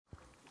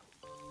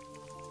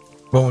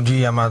Bom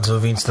dia, amados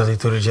ouvintes da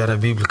leitura diária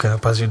bíblica, a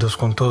paz de Deus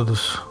com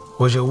todos.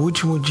 Hoje é o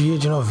último dia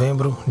de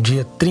novembro,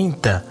 dia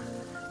 30.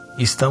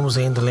 Estamos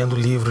ainda lendo o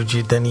livro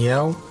de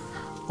Daniel.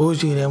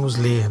 Hoje iremos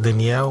ler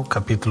Daniel,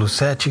 capítulo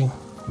 7,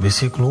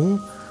 versículo 1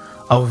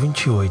 ao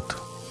 28.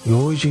 E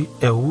hoje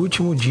é o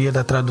último dia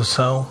da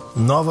tradução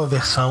Nova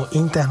Versão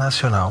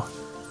Internacional.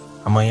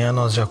 Amanhã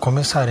nós já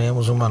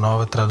começaremos uma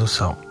nova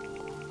tradução.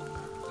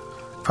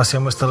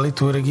 Façamos esta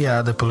leitura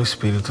guiada pelo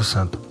Espírito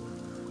Santo.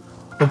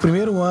 No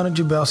primeiro ano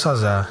de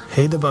Belsazar,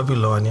 rei da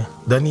Babilônia,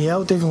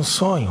 Daniel teve um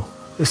sonho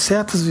e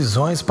certas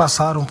visões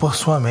passaram por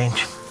sua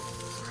mente.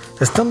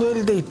 Estando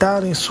ele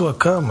deitado em sua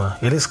cama,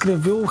 ele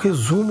escreveu o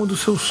resumo do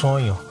seu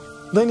sonho.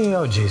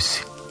 Daniel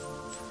disse: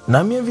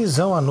 Na minha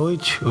visão à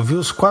noite, eu vi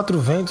os 4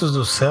 ventos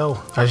do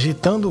céu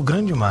agitando o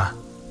grande mar.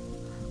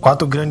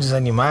 4 grandes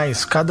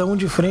animais, cada um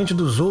diferente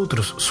dos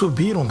outros,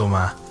 subiram do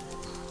mar.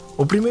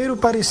 O primeiro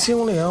parecia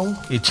um leão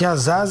e tinha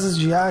as asas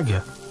de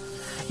águia.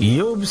 E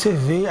eu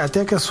observei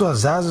até que as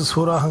suas asas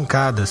foram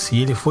arrancadas, e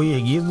ele foi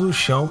erguido do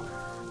chão,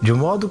 de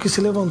modo que se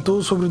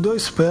levantou sobre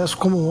 2 pés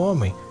como um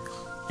homem,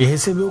 e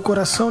recebeu o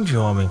coração de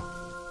homem.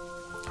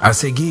 A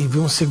seguir vi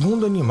um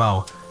segundo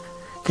animal,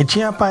 que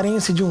tinha a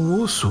aparência de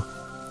um urso.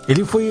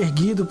 Ele foi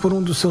erguido por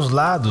um dos seus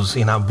lados,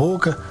 e na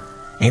boca,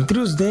 entre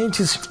os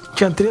dentes,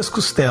 tinha 3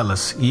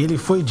 costelas, e ele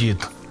foi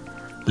dito: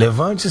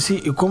 Levante-se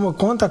e coma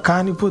quanta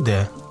carne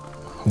puder.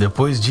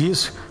 Depois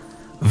disso,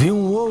 vi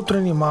um outro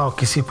animal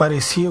que se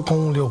parecia com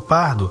um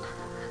leopardo,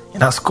 e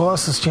nas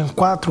costas tinha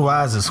 4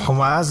 asas,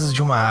 como asas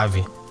de uma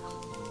ave.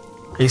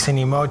 Esse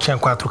animal tinha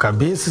 4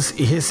 cabeças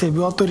e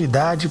recebeu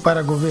autoridade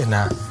para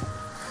governar.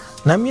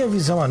 Na minha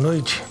visão à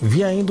noite,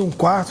 vi ainda um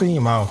 4º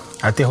animal,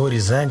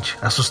 aterrorizante,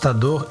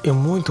 assustador e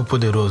muito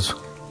poderoso.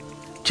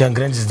 Tinha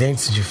grandes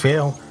dentes de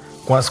ferro,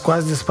 com as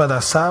quais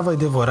despedaçava e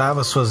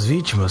devorava suas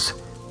vítimas,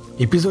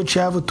 e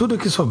pisoteava tudo o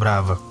que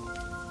sobrava.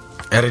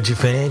 Era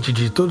diferente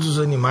de todos os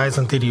animais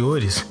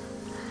anteriores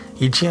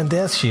e tinha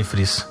 10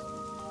 chifres.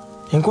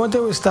 Enquanto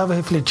eu estava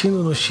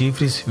refletindo nos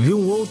chifres, vi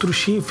um outro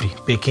chifre,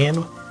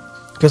 pequeno,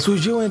 que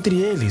surgiu entre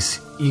eles,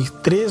 e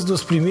 3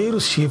 dos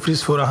primeiros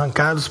chifres foram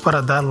arrancados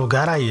para dar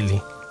lugar a ele.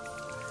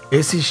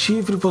 Esse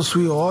chifre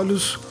possuía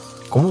olhos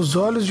como os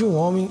olhos de um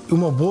homem e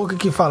uma boca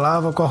que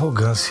falava com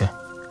arrogância.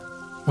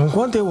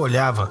 Enquanto eu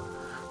olhava,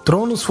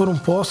 tronos foram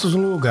postos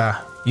no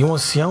lugar, e um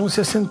ancião se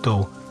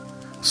assentou.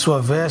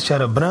 Sua veste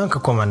era branca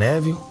como a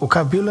neve, o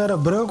cabelo era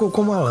branco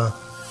como a lã.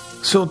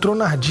 Seu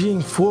trono ardia em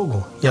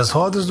fogo, e as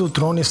rodas do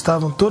trono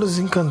estavam todas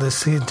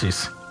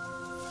incandescentes.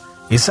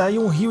 E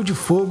saía um rio de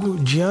fogo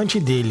diante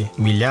dele,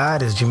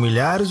 milhares de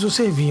milhares o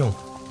serviam.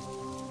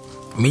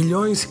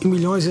 Milhões e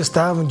milhões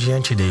estavam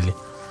diante dele.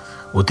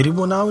 O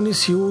tribunal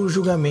iniciou o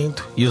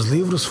julgamento, e os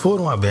livros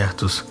foram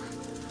abertos.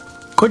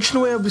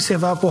 Continuei a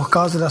observar por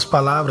causa das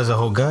palavras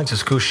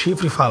arrogantes que o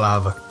chifre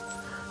falava.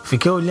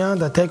 Fiquei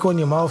olhando até que o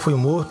animal foi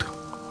morto,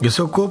 e o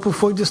seu corpo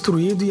foi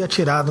destruído e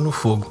atirado no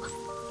fogo.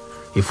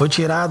 E foi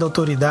tirada a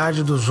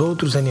autoridade dos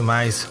outros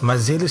animais,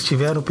 mas eles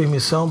tiveram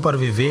permissão para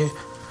viver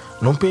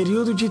num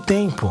período de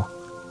tempo.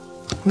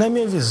 Na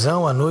minha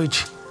visão à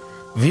noite,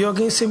 vi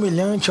alguém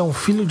semelhante a um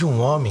filho de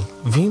um homem,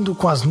 vindo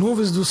com as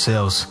nuvens dos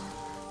céus.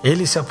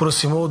 Ele se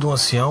aproximou do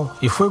ancião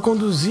e foi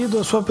conduzido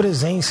à sua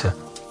presença.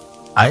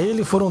 A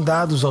ele foram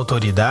dados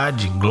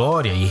autoridade,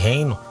 glória e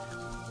reino.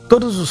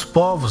 Todos os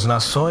povos,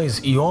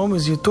 nações e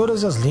homens de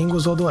todas as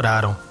línguas o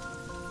adoraram.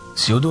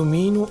 Seu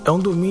domínio é um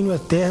domínio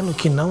eterno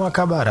que não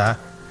acabará,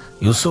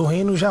 e o seu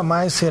reino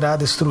jamais será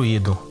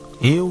destruído.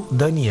 Eu,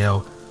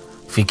 Daniel,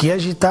 fiquei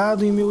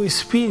agitado em meu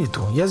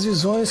espírito, e as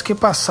visões que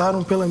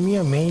passaram pela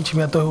minha mente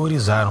me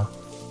aterrorizaram.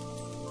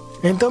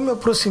 Então me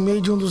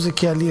aproximei de um dos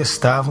que ali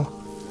estavam,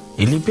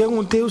 e lhe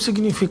perguntei o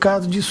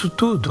significado disso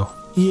tudo,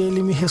 e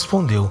ele me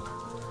respondeu,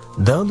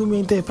 dando-me a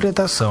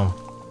interpretação.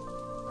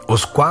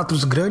 Os 4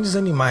 grandes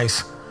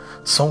animais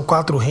são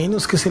 4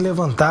 reinos que se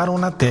levantaram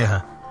na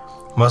terra,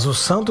 mas os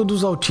santos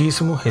dos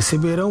Altíssimos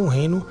receberão o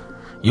reino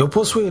e o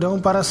possuirão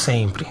para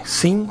sempre,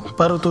 sim,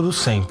 para todo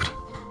sempre.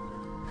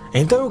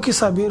 Então eu quis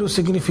saber o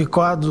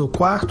significado do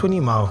 4º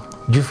animal,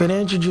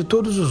 diferente de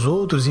todos os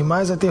outros e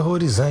mais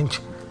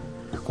aterrorizante.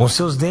 Com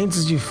seus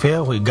dentes de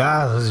ferro e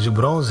garras de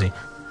bronze,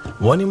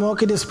 o animal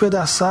que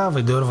despedaçava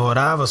e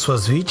devorava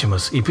suas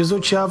vítimas e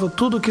pisoteava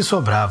tudo o que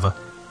sobrava.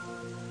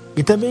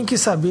 E também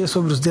quis saber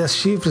sobre os 10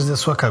 chifres da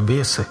sua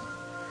cabeça,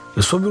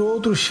 e sobre o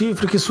outro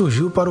chifre que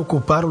surgiu para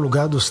ocupar o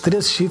lugar dos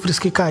 3 chifres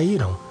que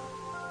caíram.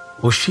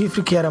 O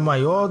chifre que era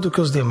maior do que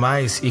os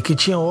demais e que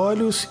tinha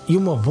olhos e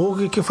uma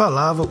boca que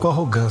falava com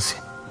arrogância.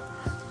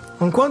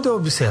 Enquanto eu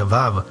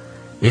observava,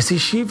 esse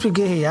chifre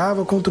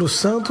guerreava contra os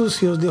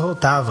santos e os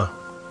derrotava,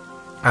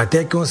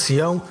 até que o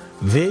ancião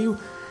veio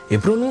e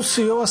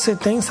pronunciou a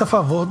sentença a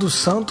favor dos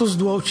santos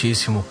do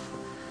Altíssimo.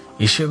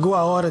 E chegou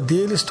a hora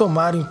deles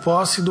tomarem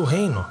posse do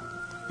reino.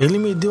 Ele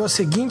me deu a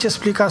seguinte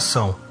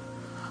explicação.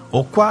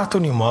 O 4º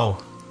animal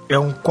é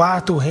um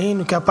 4º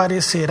reino que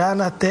aparecerá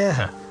na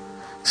terra.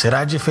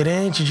 Será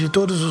diferente de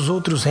todos os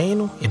outros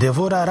reinos e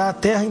devorará a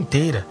terra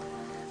inteira,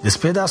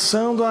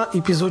 despedaçando-a e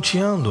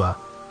pisoteando-a.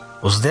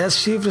 Os 10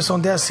 chifres são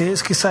 10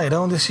 reis que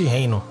sairão deste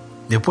reino.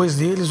 Depois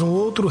deles, um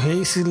outro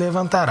rei se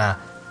levantará,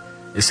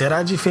 e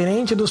será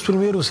diferente dos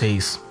primeiros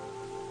reis.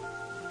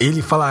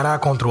 Ele falará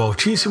contra o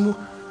Altíssimo,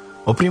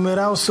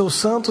 oprimirá os seus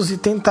santos e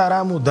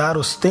tentará mudar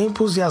os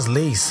tempos e as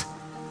leis.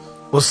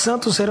 Os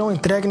santos serão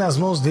entregues nas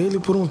mãos dele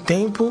por um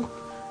tempo,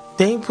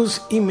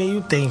 tempos e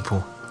meio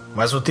tempo.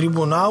 Mas o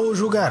tribunal o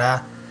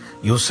julgará,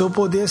 e o seu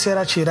poder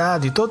será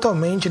tirado e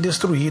totalmente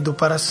destruído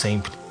para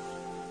sempre.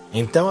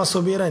 Então a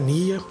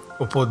soberania,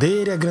 o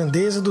poder e a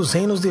grandeza dos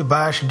reinos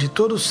debaixo de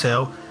todo o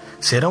céu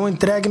serão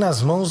entregues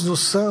nas mãos dos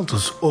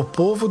santos, o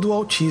povo do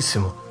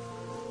Altíssimo.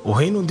 O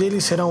reino dele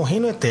será um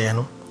reino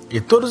eterno, e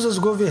todos os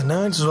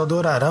governantes o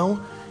adorarão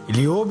e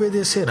lhe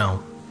obedecerão.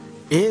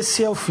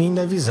 Esse é o fim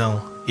da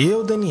visão.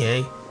 Eu,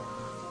 Daniel,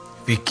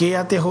 fiquei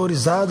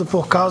aterrorizado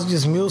por causa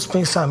dos meus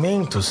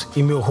pensamentos,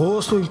 e meu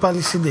rosto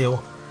empalideceu,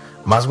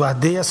 mas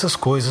guardei essas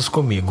coisas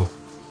comigo.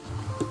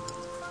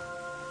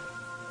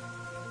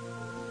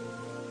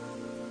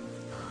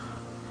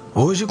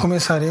 Hoje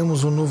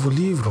começaremos um novo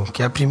livro,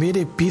 que é a primeira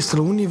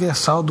epístola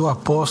universal do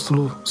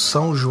apóstolo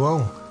São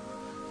João,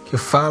 que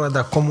fala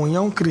da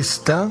comunhão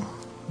cristã,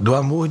 do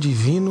amor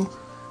divino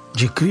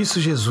de Cristo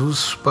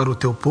Jesus para o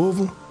teu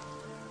povo,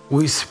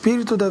 o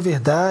espírito da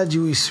verdade e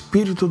o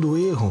espírito do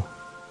erro.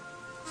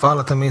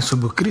 Fala também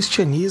sobre o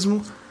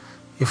cristianismo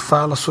e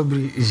fala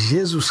sobre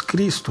Jesus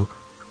Cristo.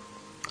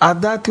 A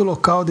data e o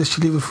local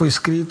deste livro foi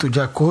escrito de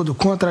acordo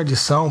com a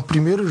tradição.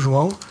 1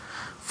 João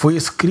foi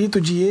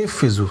escrito de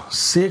Éfeso,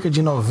 cerca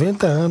de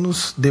 90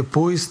 anos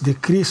depois de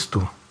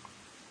Cristo.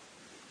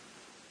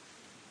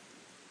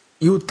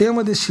 E o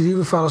tema deste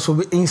livro fala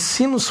sobre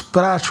ensinos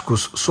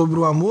práticos sobre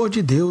o amor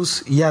de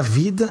Deus e a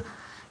vida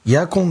e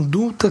a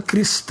conduta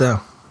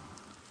cristã.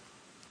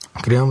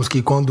 Cremos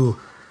que quando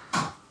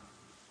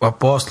o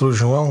apóstolo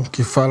João,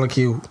 que fala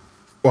que o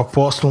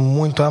apóstolo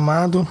muito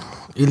amado,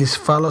 ele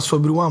fala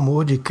sobre o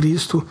amor de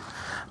Cristo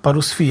para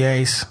os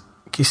fiéis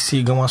que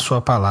sigam a sua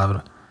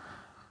palavra.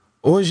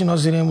 Hoje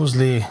nós iremos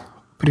ler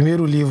o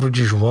primeiro livro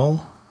de João,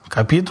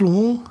 capítulo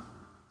 1,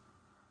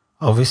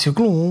 ao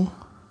versículo 1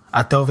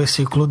 até o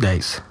versículo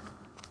 10.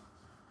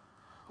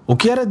 O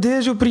que era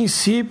desde o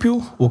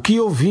princípio, o que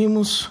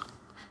ouvimos,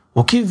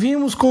 o que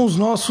vimos com os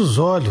nossos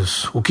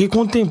olhos, o que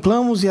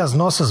contemplamos e as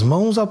nossas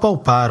mãos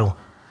apalparam,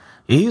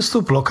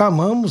 isto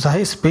proclamamos a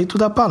respeito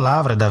da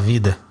palavra da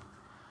vida.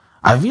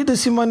 A vida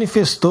se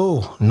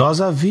manifestou,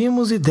 nós a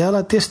vimos e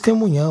dela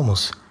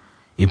testemunhamos,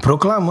 e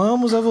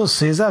proclamamos a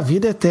vocês a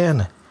vida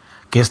eterna,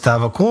 que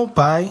estava com o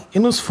Pai e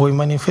nos foi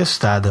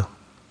manifestada.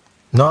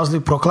 Nós lhe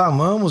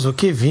proclamamos o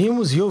que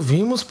vimos e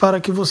ouvimos para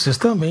que vocês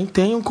também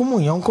tenham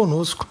comunhão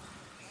conosco.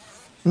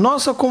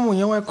 Nossa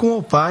comunhão é com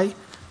o Pai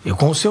e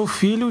com seu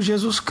Filho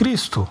Jesus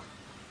Cristo.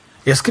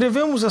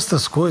 Escrevemos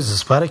estas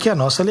coisas para que a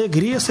nossa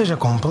alegria seja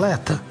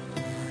completa.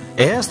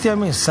 Esta é a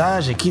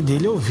mensagem que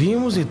dele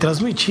ouvimos e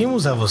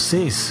transmitimos a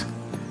vocês.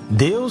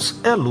 Deus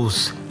é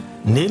luz,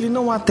 nele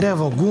não há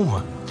treva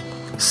alguma.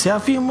 Se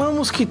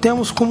afirmamos que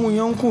temos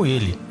comunhão com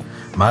ele,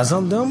 mas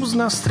andamos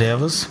nas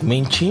trevas,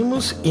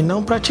 mentimos e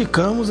não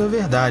praticamos a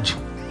verdade.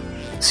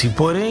 Se,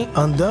 porém,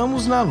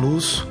 andamos na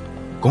luz,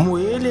 como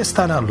ele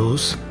está na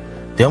luz,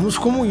 temos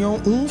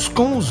comunhão uns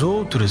com os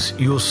outros,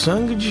 e o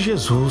sangue de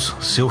Jesus,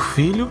 seu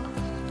Filho,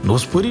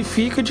 nos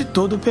purifica de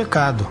todo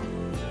pecado.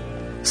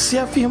 Se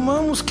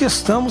afirmamos que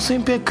estamos sem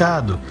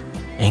pecado,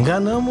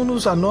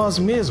 enganamo-nos a nós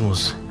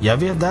mesmos, e a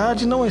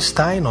verdade não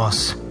está em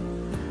nós.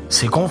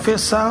 Se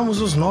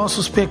confessarmos os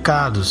nossos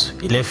pecados,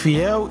 ele é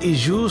fiel e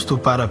justo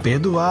para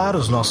perdoar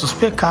os nossos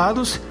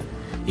pecados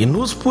e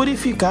nos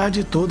purificar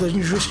de toda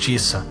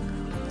injustiça.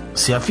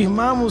 Se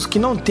afirmarmos que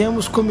não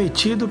temos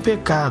cometido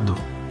pecado,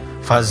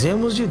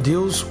 fazemos de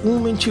Deus um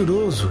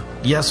mentiroso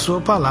e a sua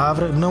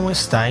palavra não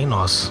está em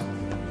nós.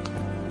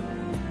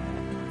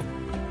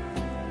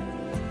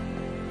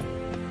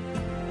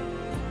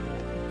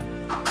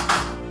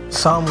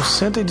 Salmo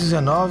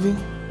 119,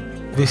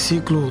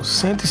 versículo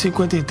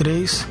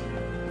 153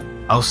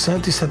 ao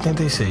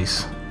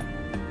 176.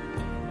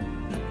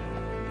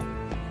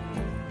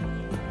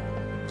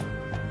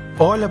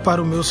 Olha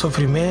para o meu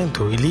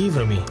sofrimento e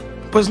livra-me,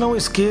 pois não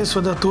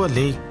esqueço da tua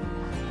lei.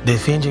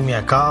 Defende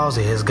minha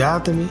causa e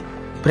resgata-me,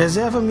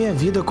 preserva minha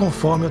vida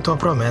conforme a tua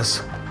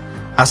promessa.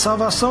 A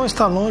salvação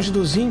está longe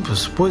dos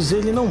ímpios, pois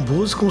eles não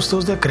buscam os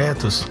teus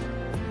decretos.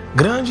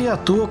 Grande é a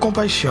tua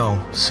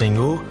compaixão,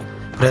 Senhor,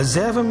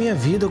 preserva minha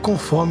vida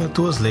conforme as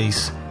tuas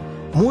leis.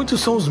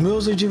 Muitos são os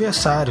meus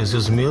adversários e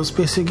os meus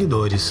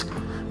perseguidores,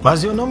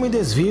 mas eu não me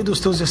desvio dos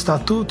teus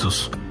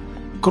estatutos.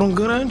 Com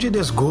grande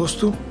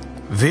desgosto,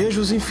 vejo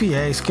os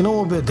infiéis que não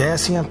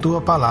obedecem à tua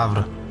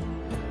palavra.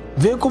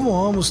 Vê como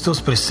amo os teus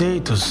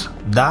preceitos,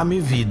 dá-me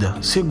vida,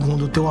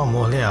 segundo o teu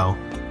amor leal.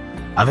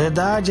 A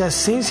verdade é a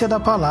essência da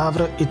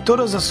palavra e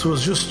todas as suas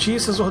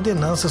justiças e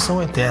ordenanças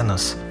são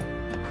eternas.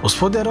 Os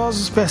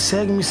poderosos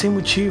perseguem-me sem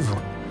motivo,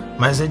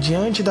 mas é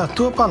diante da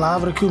tua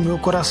palavra que o meu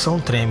coração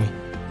treme.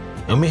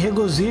 Eu me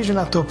regozijo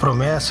na tua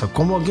promessa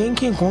como alguém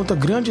que encontra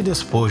grandes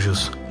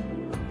despojos.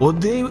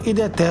 Odeio e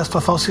detesto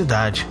a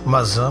falsidade,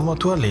 mas amo a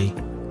tua lei.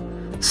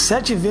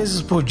 7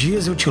 vezes por dia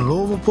eu te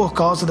louvo por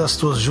causa das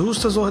tuas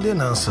justas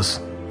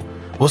ordenanças.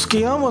 Os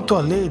que amam a tua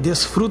lei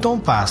desfrutam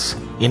paz,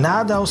 e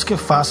nada aos que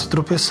faço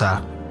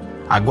tropeçar.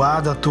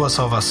 Aguarda a tua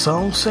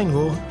salvação,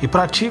 Senhor, e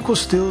pratico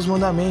os teus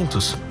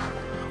mandamentos.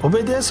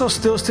 Obedeço aos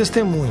teus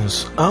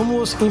testemunhos,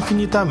 amo-os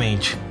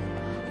infinitamente.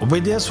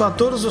 Obedeço a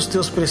todos os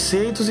teus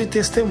preceitos e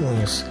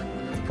testemunhos,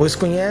 pois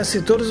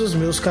conhece todos os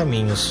meus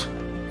caminhos.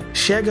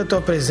 Chega a tua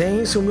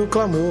presença o meu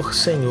clamor,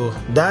 Senhor,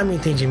 dá-me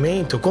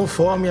entendimento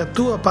conforme a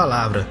tua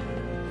palavra.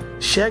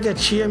 Chega a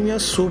ti a minha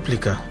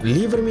súplica,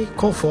 livra-me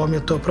conforme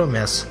a tua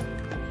promessa.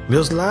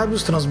 Meus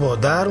lábios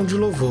transbordaram de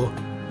louvor,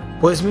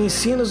 pois me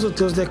ensinas os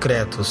teus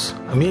decretos.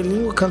 A minha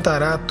língua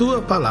cantará a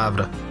tua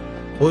palavra,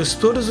 pois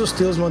todos os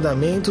teus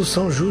mandamentos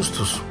são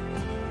justos.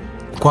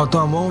 Com a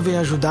tua mão vem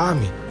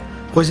ajudar-me,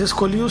 pois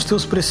escolhi os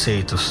teus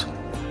preceitos.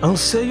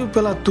 Anseio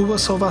pela tua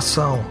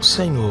salvação,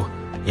 Senhor,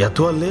 e a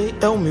tua lei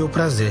é o meu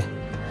prazer.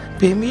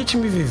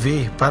 Permite-me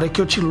viver para que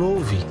eu te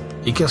louve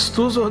e que as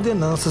tuas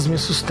ordenanças me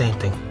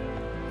sustentem.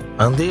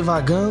 Andei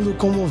vagando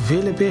como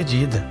ovelha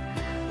perdida.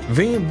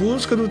 Vem em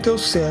busca do teu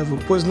servo,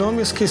 pois não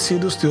me esqueci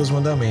dos teus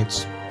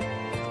mandamentos.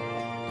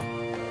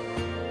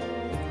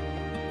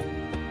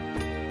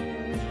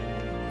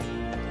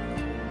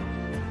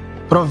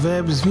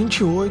 Provérbios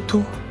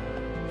 28,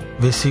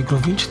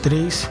 versículo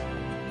 23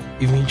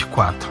 e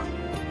 24.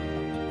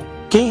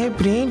 Quem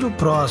repreende o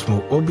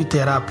próximo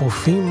obterá por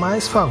fim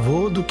mais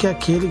favor do que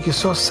aquele que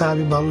só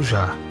sabe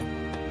balujar.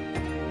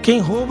 Quem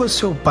rouba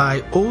seu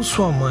pai ou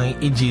sua mãe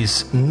e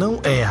diz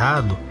não é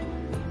errado,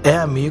 é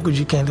amigo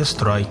de quem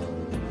destrói.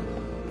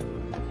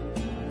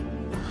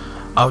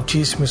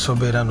 Altíssimo e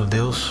soberano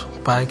Deus,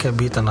 Pai que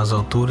habita nas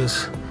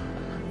alturas,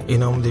 em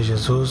nome de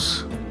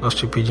Jesus, nós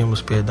te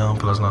pedimos perdão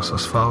pelas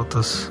nossas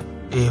faltas,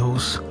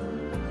 erros,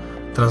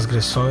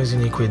 transgressões e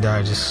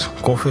iniquidades.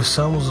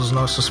 Confessamos os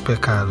nossos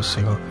pecados,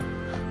 Senhor,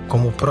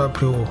 como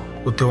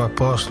o teu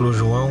apóstolo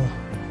João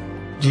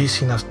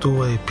disse na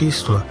tua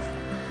epístola: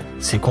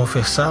 se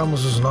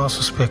confessarmos os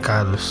nossos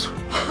pecados,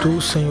 tu,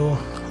 Senhor,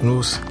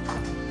 nos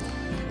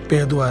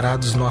perdoará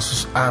dos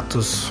nossos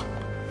atos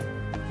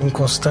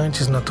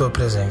inconstantes na tua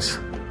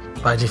presença.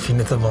 Pai de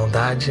infinita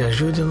bondade,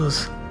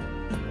 ajude-nos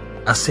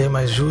a ser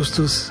mais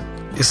justos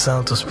e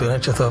santos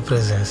perante a tua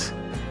presença.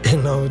 Em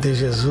nome de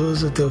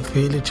Jesus, o teu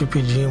Filho, te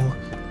pedimos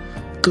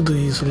tudo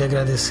isso lhe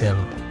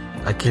agradecendo,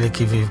 aquele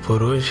que vive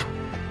por hoje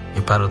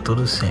e para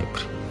todo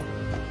sempre.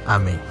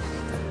 Amém.